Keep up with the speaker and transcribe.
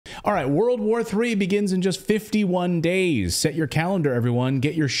All right, World War III begins in just 51 days. Set your calendar, everyone.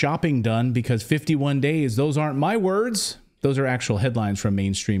 Get your shopping done because 51 days, those aren't my words. Those are actual headlines from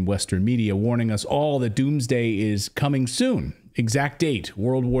mainstream Western media warning us all that doomsday is coming soon. Exact date,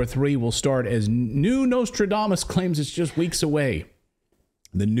 World War III will start as new Nostradamus claims it's just weeks away.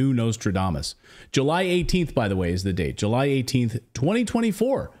 The new Nostradamus. July 18th, by the way, is the date. July 18th,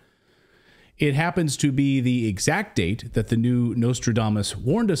 2024. It happens to be the exact date that the new Nostradamus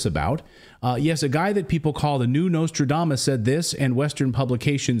warned us about. Yes, a guy that people call the new Nostradamus said this, and Western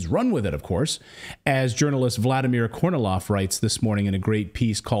publications run with it, of course, as journalist Vladimir Kornilov writes this morning in a great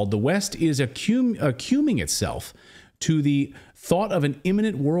piece called "The West is accuming itself to the thought of an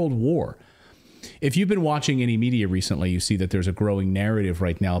imminent world war." If you've been watching any media recently, you see that there's a growing narrative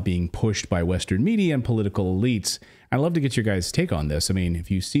right now being pushed by Western media and political elites. I'd love to get your guys' take on this. I mean, if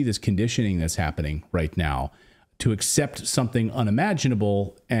you see this conditioning that's happening right now to accept something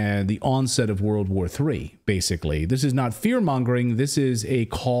unimaginable and the onset of World War III, basically, this is not fear-mongering. This is a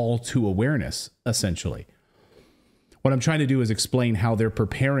call to awareness, essentially. What I'm trying to do is explain how they're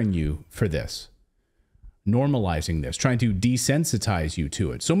preparing you for this. Normalizing this, trying to desensitize you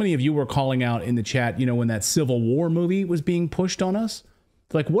to it. So many of you were calling out in the chat, you know, when that Civil War movie was being pushed on us.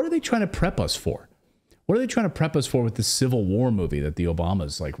 Like, what are they trying to prep us for? What are they trying to prep us for with the Civil War movie that the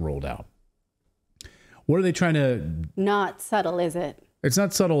Obamas like rolled out? What are they trying to... Not subtle, is it? It's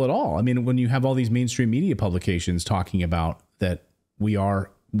not subtle at all. I mean, when you have all these mainstream media publications talking about that we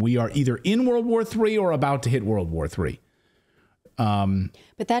are either in World War III or about to hit World War III.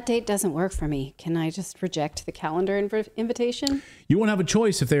 But that date doesn't work for me. Can I just reject the calendar invitation? You won't have a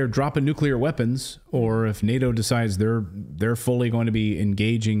choice if they're dropping nuclear weapons or if NATO decides they're fully going to be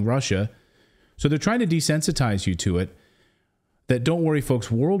engaging Russia. So they're trying to desensitize you to it. That don't worry,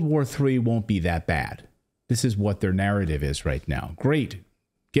 folks, World War III won't be that bad. This is what their narrative is right now. Great.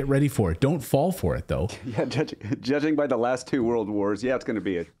 Get ready for it. Don't fall for it, though. Yeah, judging by the last two world wars, yeah, it's going to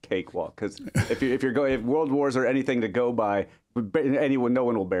be a cakewalk. Because if world wars are anything to go by, no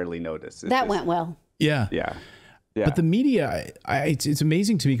one will barely notice. That went well. Yeah. But the media, it's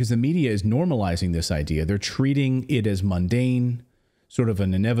amazing to me because the media is normalizing this idea. They're treating it as mundane, sort of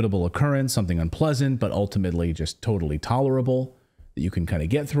an inevitable occurrence, something unpleasant, but ultimately just totally tolerable, that you can kind of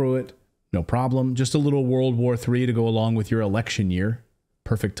get through it, no problem. Just a little World War III to go along with your election year.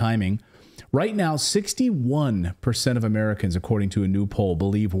 Perfect timing. Right now, 61% of Americans, according to a new poll,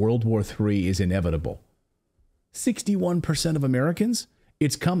 believe World War III is inevitable. 61% of Americans?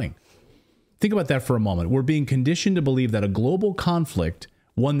 It's coming. Think about that for a moment. We're being conditioned to believe that a global conflict,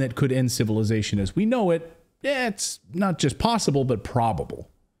 one that could end civilization as we know it, it's not just possible, but probable.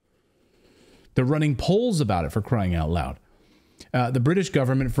 They're running polls about it, for crying out loud. The British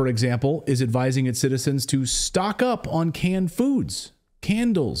government, for example, is advising its citizens to stock up on canned foods,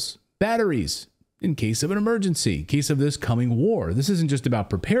 candles, batteries, in case of an emergency, in case of this coming war. This isn't just about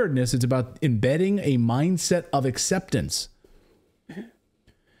preparedness, it's about embedding a mindset of acceptance.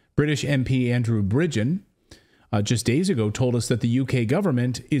 British MP Andrew Bridgen just days ago told us that the UK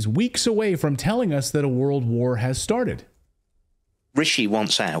government is weeks away from telling us that a world war has started. Rishi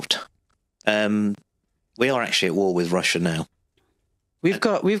wants out. We are actually at war with Russia now. We've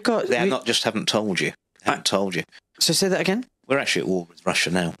got. They haven't told you. So say that again. We're actually at war with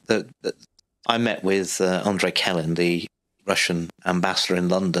Russia now. I met with Andrei Kelin, the Russian ambassador in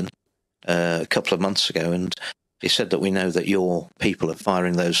London, a couple of months ago, and he said that we know that your people are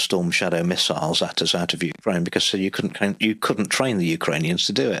firing those Storm Shadow missiles at us out of Ukraine because you couldn't train the Ukrainians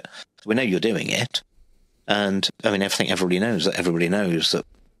to do it. We know you're doing it, and I mean everybody knows that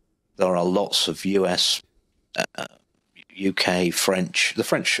there are lots of US. UK, French. The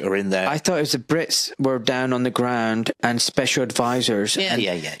French are in there. I thought it was the Brits were down on the ground and special advisors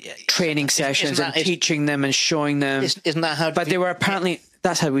and training sessions and teaching them and showing them. Isn't that how? But they were apparently,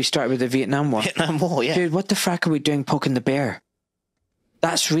 that's how we started with the Vietnam War. Yeah. Dude, what the frack are we doing poking the bear?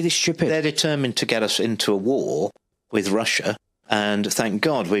 That's really stupid. They're determined to get us into a war with Russia, and thank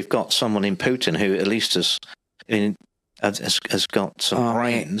God we've got someone in Putin who at least has got some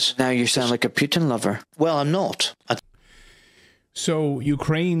brains. Now you sound like a Putin lover. Well, I'm not. So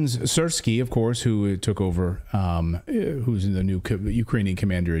Ukraine's Syrskyi, of course, who took over, who's the new Ukrainian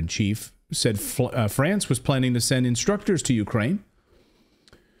commander-in-chief, said France was planning to send instructors to Ukraine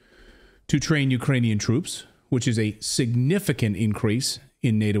to train Ukrainian troops, which is a significant increase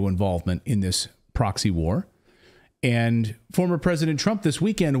in NATO involvement in this proxy war. And former President Trump this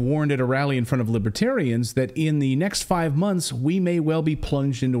weekend warned at a rally in front of libertarians that in the next 5 months, we may well be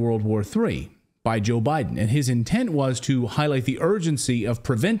plunged into World War III. By Joe Biden. And his intent was to highlight the urgency of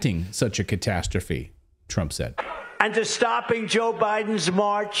preventing such a catastrophe, Trump said. and to stopping Joe Biden's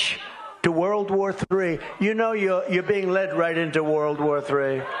march to World War III. You know you're being led right into World War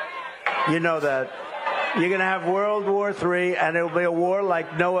III. You know that. You're going to have World War III, and it'll be a war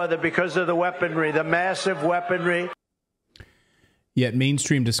like no other because of the weaponry, the massive weaponry. Yet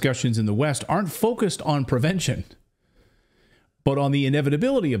mainstream discussions in the West aren't focused on prevention, but on the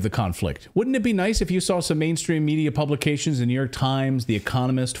inevitability of the conflict. Wouldn't it be nice if you saw some mainstream media publications, the New York Times, The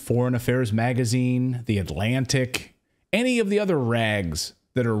Economist, Foreign Affairs Magazine, The Atlantic, any of the other rags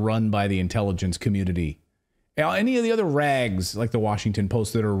that are run by the intelligence community, any of the other rags like the Washington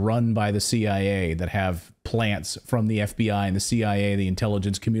Post that are run by the CIA, that have plants from the FBI and the CIA, the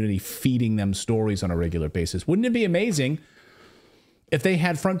intelligence community, feeding them stories on a regular basis? Wouldn't it be amazing if they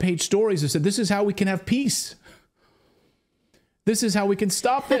had front page stories that said, this is how we can have peace? This is how we can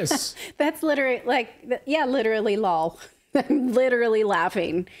stop this. That's literally literally lol. I'm literally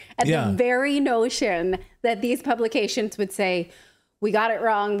laughing at the very notion that these publications would say, we got it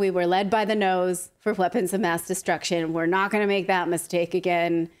wrong. We were led by the nose for weapons of mass destruction. We're not going to make that mistake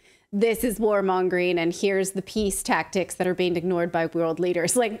again. This is warmongering, and here's the peace tactics that are being ignored by world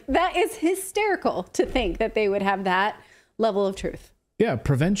leaders. Like, that is hysterical to think that they would have that level of truth. Yeah,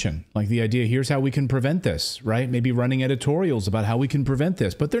 prevention. Like the idea, here's how we can prevent this, right? Maybe running editorials about how we can prevent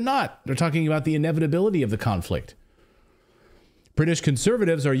this, but they're not. They're talking about the inevitability of the conflict. British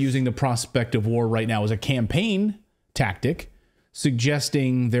conservatives are using the prospect of war right now as a campaign tactic,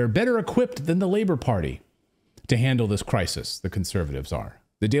 suggesting they're better equipped than the Labour Party to handle this crisis. The conservatives are.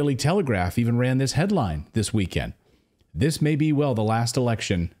 The Daily Telegraph even ran this headline this weekend. This may be, the last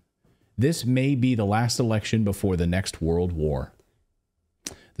election. This may be the last election before the next world war.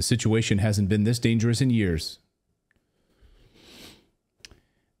 The situation hasn't been this dangerous in years.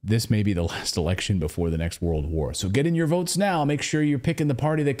 This may be the last election before the next world war. So get in your votes now. Make sure you're picking the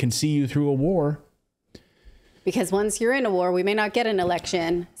party that can see you through a war. Because once you're in a war, we may not get an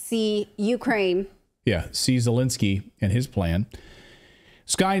election. See Ukraine. Yeah, see Zelensky and his plan.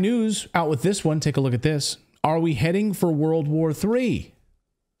 Sky News out with this one. Take a look at this. Are we heading for World War III?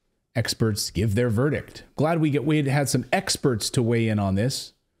 Experts give their verdict. Glad we had some experts to weigh in on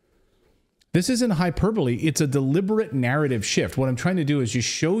this. This isn't hyperbole. It's a deliberate narrative shift. What I'm trying to do is just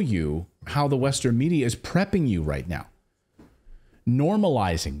show you how the Western media is prepping you right now.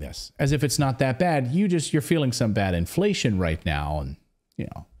 Normalizing this as if it's not that bad. You're feeling some bad inflation right now. And,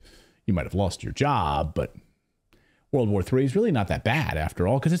 you might have lost your job, but World War III is really not that bad after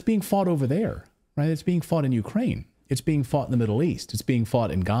all, because it's being fought over there, right? It's being fought in Ukraine. It's being fought in the Middle East. It's being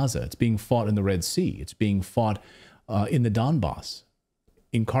fought in Gaza. It's being fought in the Red Sea. It's being fought in the Donbass,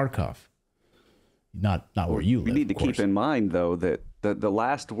 in Kharkov. Not where you live. We need to keep in mind, though, that the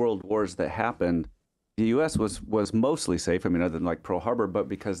last world wars that happened, the U.S. was mostly safe. I mean, other than like Pearl Harbor, but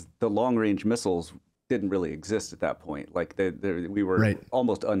because the long-range missiles didn't really exist at that point. Like we were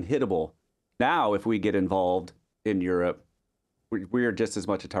almost unhittable. Now, if we get involved in Europe, we are just as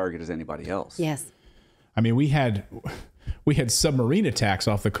much a target as anybody else. Yes. I mean, we had submarine attacks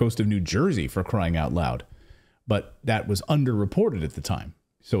off the coast of New Jersey, for crying out loud, but that was underreported at the time,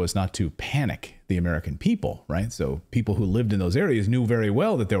 so as not to panic the American people, right? So people who lived in those areas knew very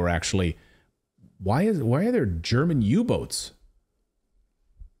well that there were actually, why are there German U-boats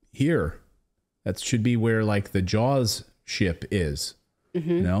here? That should be where like the Jaws ship is.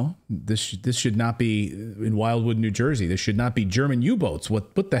 Mm-hmm. This should not be in Wildwood, New Jersey. This should not be German U-boats.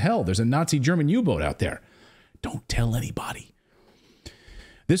 What the hell? There's a Nazi German U-boat out there. Don't tell anybody.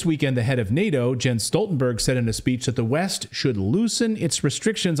 This weekend, the head of NATO, Jens Stoltenberg, said in a speech that the West should loosen its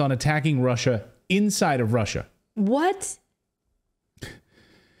restrictions on attacking Russia inside of Russia. What?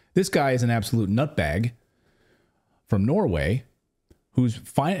 This guy is an absolute nutbag from Norway who's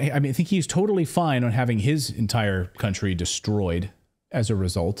fine. I mean, I think he's totally fine on having his entire country destroyed as a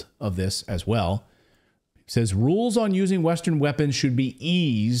result of this as well. He says rules on using Western weapons should be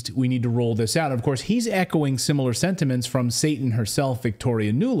eased. We need to roll this out. Of course, he's echoing similar sentiments from Satan herself,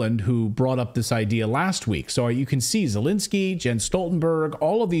 Victoria Nuland, who brought up this idea last week. So you can see Zelensky, Jens Stoltenberg,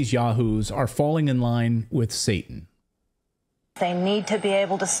 all of these yahoos are falling in line with Satan. They need to be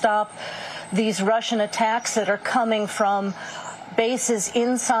able to stop these Russian attacks that are coming from bases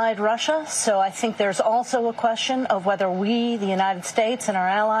inside Russia. So I think there's also a question of whether we, the United States and our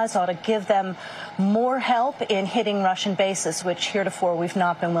allies, ought to give them more help in hitting Russian bases, which heretofore we've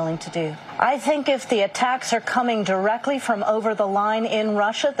not been willing to do. I think if the attacks are coming directly from over the line in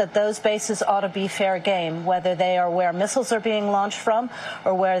Russia, that those bases ought to be fair game, whether they are where missiles are being launched from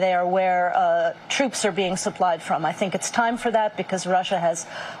or where they are where troops are being supplied from. I think it's time for that because Russia has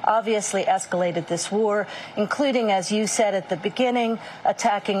obviously escalated this war, including, as you said at the beginning, beginning,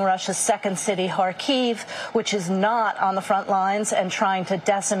 attacking Russia's second city, Kharkiv, which is not on the front lines, and trying to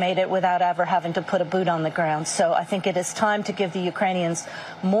decimate it without ever having to put a boot on the ground. So I think it is time to give the Ukrainians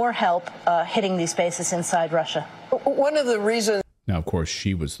more help hitting these bases inside Russia. One of the reasons... Now, of course,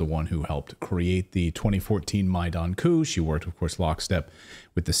 she was the one who helped create the 2014 Maidan coup. She worked, of course, lockstep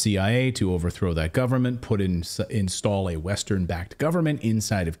with the CIA to overthrow that government, install a Western-backed government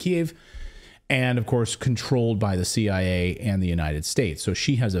inside of Kiev, and, of course, controlled by the CIA and the United States. So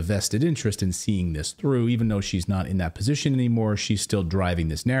she has a vested interest in seeing this through. Even though she's not in that position anymore, she's still driving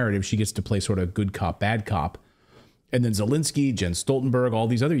this narrative. She gets to play sort of good cop, bad cop. And then Zelensky, Jens Stoltenberg, all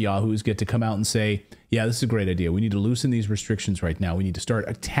these other yahoos get to come out and say, yeah, this is a great idea. We need to loosen these restrictions right now. We need to start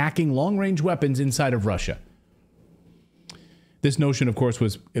attacking long-range weapons inside of Russia. This notion, of course,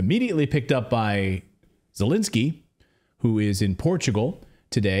 was immediately picked up by Zelensky, who is in Portugal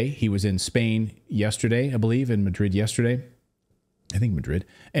today. He was in Spain yesterday, I believe, in Madrid yesterday. I think Madrid.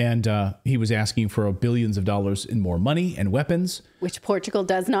 And he was asking for billions of dollars in more money and weapons. Which Portugal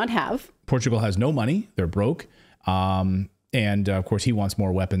does not have. Portugal has no money. They're broke. And of course, he wants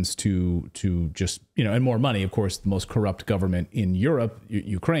more weapons to just, and more money. Of course, the most corrupt government in Europe,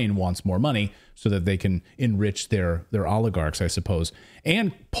 Ukraine, wants more money so that they can enrich their oligarchs, I suppose.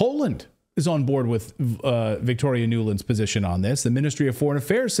 And Poland is on board with Victoria Nuland's position on this. The Ministry of Foreign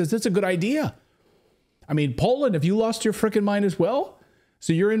Affairs says it's a good idea. I mean, Poland, have you lost your frickin' mind as well?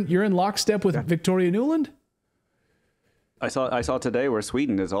 So you're in lockstep with Victoria Nuland? I saw today where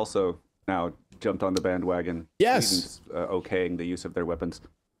Sweden is also now jumped on the bandwagon. Yes. Sweden's okaying the use of their weapons.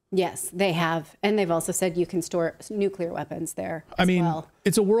 Yes, they have. And they've also said you can store nuclear weapons there as well.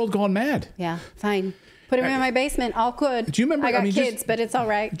 It's a world gone mad. Yeah, fine. Put them in my basement. All good. Do you remember? I got kids, but it's all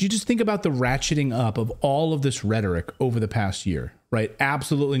right. Do you just think about the ratcheting up of all of this rhetoric over the past year, right?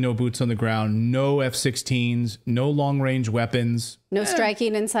 Absolutely no boots on the ground, no F-16s, no long-range weapons. No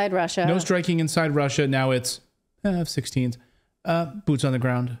striking inside Russia. No striking inside Russia. Now it's F-16s, boots on the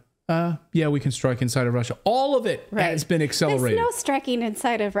ground. Yeah, we can strike inside of Russia. All of it has been accelerated. There's no striking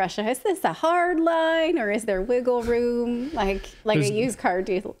inside of Russia. Is this a hard line or is there wiggle room like a used car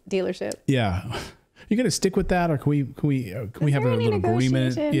dealership? Yeah. You going to stick with that, or can we have a little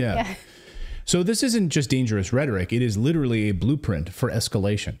agreement? Yeah. So this isn't just dangerous rhetoric. It is literally a blueprint for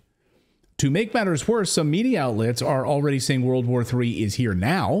escalation. To make matters worse, some media outlets are already saying World War III is here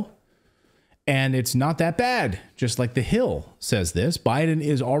now. And it's not that bad. Just like The Hill says this, Biden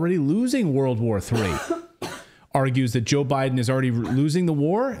is already losing World War III. Argues that Joe Biden is already losing the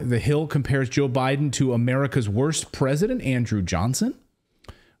war. The Hill compares Joe Biden to America's worst president, Andrew Johnson,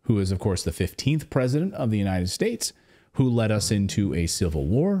 who is, of course, the 15th president of the United States, who led us into a civil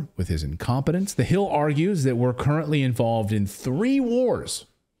war with his incompetence. The Hill argues that we're currently involved in 3 wars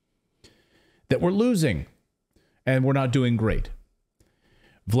that we're losing, and we're not doing great.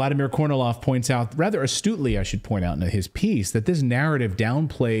 Vladimir Kornilov points out, rather astutely, I should point out in his piece, that this narrative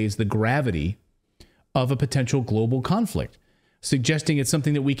downplays the gravity of a potential global conflict, suggesting it's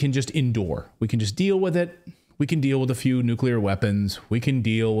something that we can just endure. We can just deal with it. We can deal with a few nuclear weapons. We can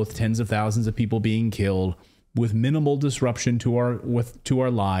deal with tens of thousands of people being killed with minimal disruption to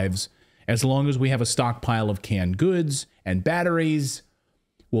our lives. As long as we have a stockpile of canned goods and batteries,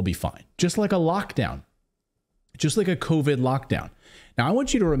 we'll be fine. Just like a lockdown. Just like a COVID lockdown. Now, I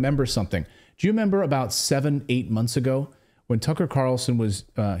want you to remember something. Do you remember about 7-8 months ago when Tucker Carlson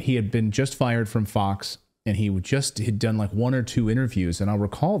he had been just fired from Fox, and he had done like 1 or 2 interviews. And I'll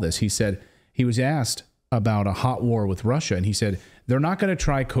recall this. He said he was asked about a hot war with Russia. And he said, they're not going to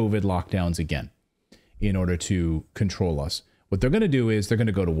try COVID lockdowns again in order to control us. What they're going to do is they're going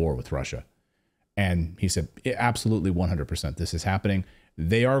to go to war with Russia. And he said, absolutely 100%. This is happening.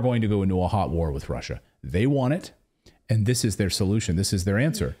 They are going to go into a hot war with Russia. They want it. And this is their solution. This is their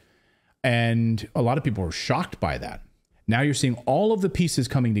answer. And a lot of people are shocked by that. Now you're seeing all of the pieces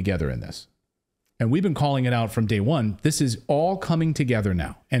coming together in this. And we've been calling it out from day one. This is all coming together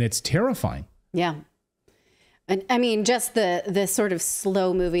now. And it's terrifying. Yeah. And I mean, just the sort of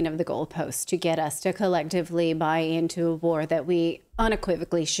slow moving of the goalposts to get us to collectively buy into a war that we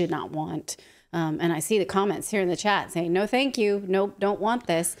unequivocally should not want. And I see the comments here in the chat saying, no, thank you. Nope, don't want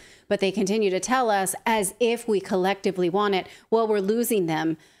this. But they continue to tell us as if we collectively want it. Well, we're losing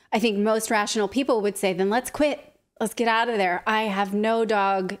them. I think most rational people would say, then let's quit. Let's get out of there. I have no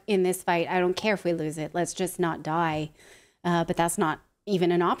dog in this fight. I don't care if we lose it. Let's just not die. But that's not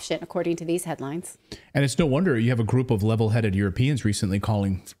even an option, according to these headlines. And it's no wonder you have a group of level-headed Europeans recently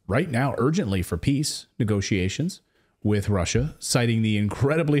calling right now urgently for peace negotiations with Russia, citing the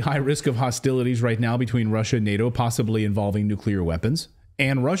incredibly high risk of hostilities right now between Russia and NATO, possibly involving nuclear weapons.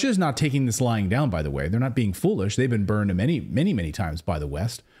 And Russia is not taking this lying down, by the way. They're not being foolish. They've been burned many times by the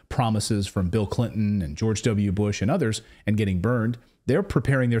West. Promises from Bill Clinton and George W. Bush and others, and getting burned. They're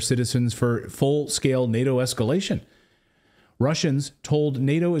preparing their citizens for full-scale NATO escalation. Russians told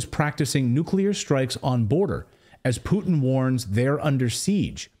NATO is practicing nuclear strikes on border as Putin warns they're under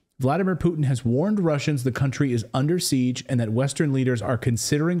siege. Vladimir Putin has warned Russians the country is under siege and that Western leaders are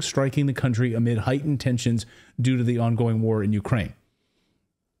considering striking the country amid heightened tensions due to the ongoing war in Ukraine.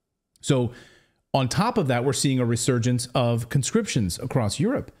 So on top of that, we're seeing a resurgence of conscriptions across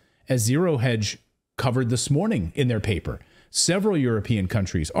Europe, as Zero Hedge covered this morning in their paper. Several European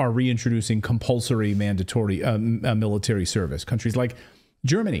countries are reintroducing compulsory mandatory military service. Countries like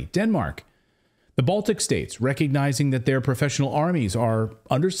Germany, Denmark, the Baltic states, recognizing that their professional armies are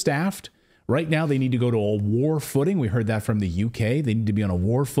understaffed. Right now, they need to go to a war footing. We heard that from the UK. They need to be on a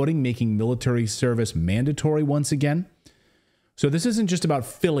war footing, making military service mandatory once again. So this isn't just about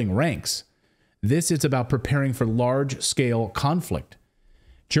filling ranks. This is about preparing for large-scale conflict.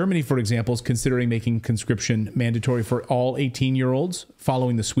 Germany, for example, is considering making conscription mandatory for all 18-year-olds,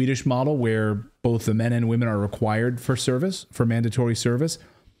 following the Swedish model where both the men and women are required for service, for mandatory service.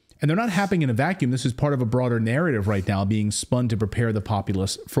 And they're not happening in a vacuum. This is part of a broader narrative right now being spun to prepare the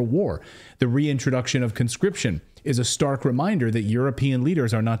populace for war. The reintroduction of conscription is a stark reminder that European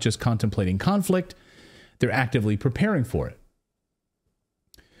leaders are not just contemplating conflict, they're actively preparing for it.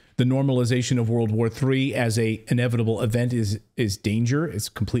 The normalization of World War III as an inevitable event is danger. It's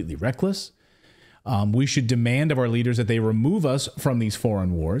completely reckless. We should demand of our leaders that they remove us from these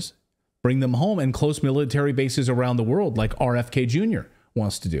foreign wars, bring them home, and close military bases around the world like RFK Jr.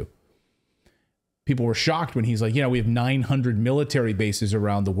 wants to do. People were shocked when he's like, we have 900 military bases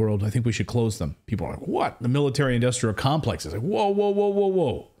around the world. I think we should close them. People are like, what? The military industrial complex is like,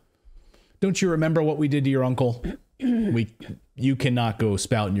 whoa. Don't you remember what we did to your uncle? You cannot go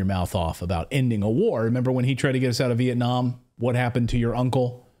spouting your mouth off about ending a war. Remember when he tried to get us out of Vietnam? What happened to your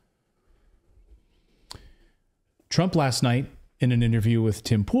uncle? Trump last night, in an interview with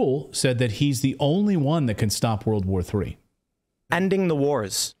Tim Pool, said that he's the only one that can stop World War III. Ending the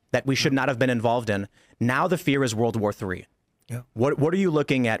wars that we should not have been involved in. Now the fear is World War III. Yeah. What are you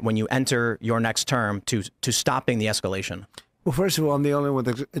looking at when you enter your next term to stopping the escalation? Well, first of all, I'm the only one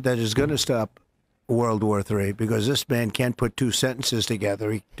that is going to stop World War III, because this man can't put two sentences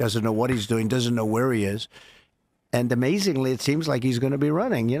together. He doesn't know what he's doing, doesn't know where he is. And amazingly, it seems like he's going to be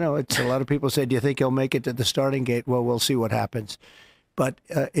running. It's a lot of people say, do you think he'll make it to the starting gate? Well, we'll see what happens. But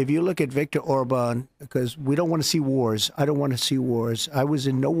if you look at Viktor Orban, because we don't want to see wars. I don't want to see wars. I was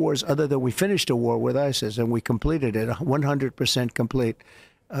in no wars other than we finished a war with ISIS, and we completed it, 100% complete.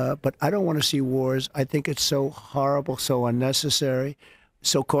 But I don't want to see wars. I think it's so horrible, so unnecessary,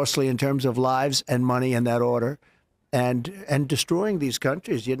 so costly in terms of lives and money in that order, and destroying these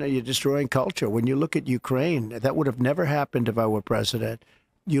countries. You're destroying culture. When you look at Ukraine, that would have never happened if I were president.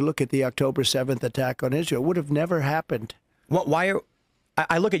 You look at the October 7th attack on Israel, it would have never happened.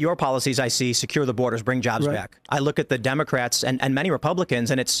 I look at your policies, I see secure the borders, bring jobs back. I look at the Democrats and many Republicans,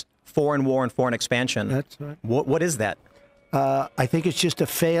 and it's foreign war and foreign expansion. That's right. What is that? I think it's just a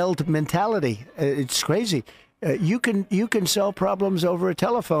failed mentality. It's crazy. You can solve problems over a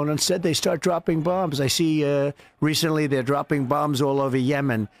telephone. Instead, they start dropping bombs. I see recently they're dropping bombs all over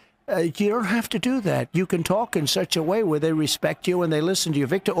Yemen. You don't have to do that. You can talk in such a way where they respect you and they listen to you.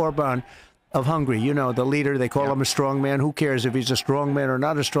 Viktor Orban of Hungary, the leader, they call him a strong man. Who cares if he's a strong man or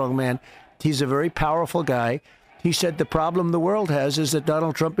not a strong man? He's a very powerful guy. He said the problem the world has is that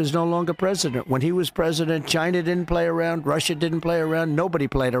Donald Trump is no longer president. When he was president, China didn't play around, Russia didn't play around, nobody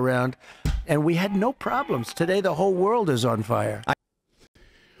played around, and we had no problems. Today, the whole world is on fire.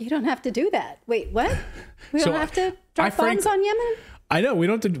 You don't have to do that. Wait, what? We don't have to drop bombs on Yemen? I know we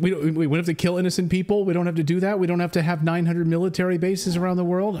don't have to kill innocent people. We don't have to do that. We don't have to have 900 military bases around the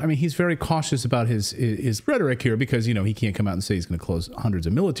world. I mean, he's very cautious about his rhetoric here because, he can't come out and say he's going to close hundreds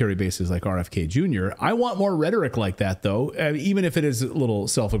of military bases like RFK Jr. I want more rhetoric like that, though, even if it is a little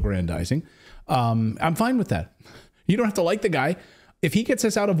self-aggrandizing. I'm fine with that. You don't have to like the guy. If he gets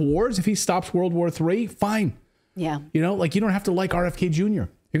us out of wars, if he stops World War III, fine. Yeah. You don't have to like RFK Jr.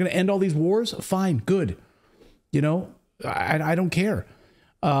 You're going to end all these wars? Fine. Good. I don't care.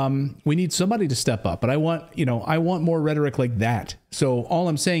 We need somebody to step up, but I want more rhetoric like that. So all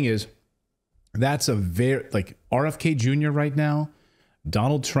I'm saying is that's a very, RFK Jr. right now,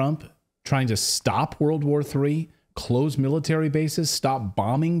 Donald Trump trying to stop World War III, close military bases, stop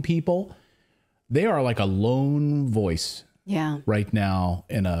bombing people. They are like a lone voice. Yeah. Right now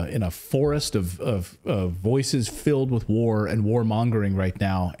in a forest of voices filled with war and warmongering right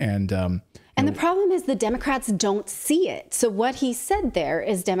now. And And the problem is the Democrats don't see it. So what he said there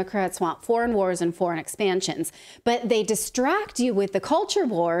is Democrats want foreign wars and foreign expansions, but they distract you with the culture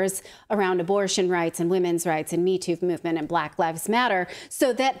wars around abortion rights and women's rights and Me Too movement and Black Lives Matter,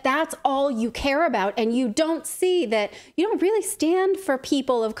 so that that's all you care about. And you don't see that you don't really stand for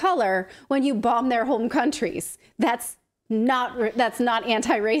people of color when you bomb their home countries. That's not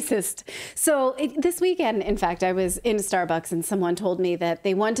anti-racist. So this weekend, in fact, I was in Starbucks and someone told me that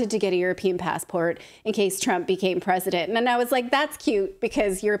they wanted to get a European passport in case Trump became president. And I was like, that's cute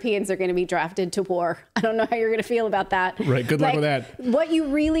because Europeans are going to be drafted to war. I don't know how you're going to feel about that. Right. Good luck with that. What you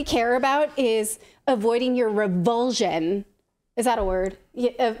really care about is avoiding your revulsion. Is that a word?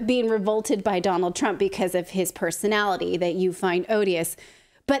 Of being revolted by Donald Trump because of his personality that you find odious.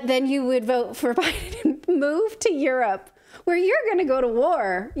 But then you would vote for Biden and move to Europe, where you're going to go to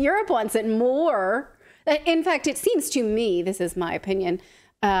war. Europe wants it more. In fact, it seems to me, this is my opinion,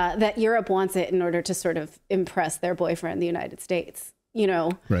 that Europe wants it in order to sort of impress their boyfriend, the United States. You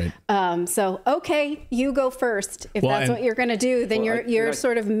know, right. So, OK, you go first. If that's what you're going to do, then you're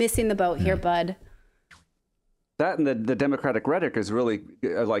sort of missing the boat here, bud. That and the Democratic rhetoric is really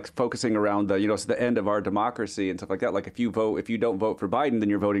like focusing around the, it's the end of our democracy and stuff like that. Like if you don't vote for Biden, then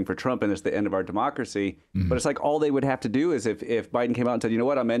you're voting for Trump and it's the end of our democracy. Mm-hmm. But it's like all they would have to do is if Biden came out and said, you know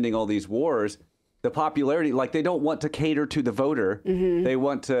what, I'm ending all these wars, the popularity, like they don't want to cater to the voter. Mm-hmm. They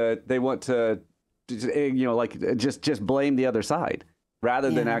want to, just blame the other side rather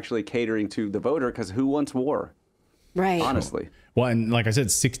than actually catering to the voter, because who wants war? Right. Honestly. Well, and like I said,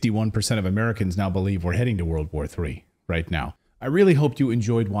 61% of Americans now believe we're heading to World War III right now. I really hope you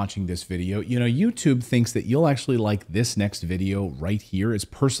enjoyed watching this video. YouTube thinks that you'll actually like this next video right here. It's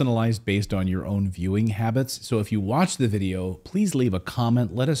personalized based on your own viewing habits. So if you watch the video, please leave a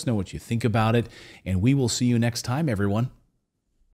comment. Let us know what you think about it. And we will see you next time, everyone.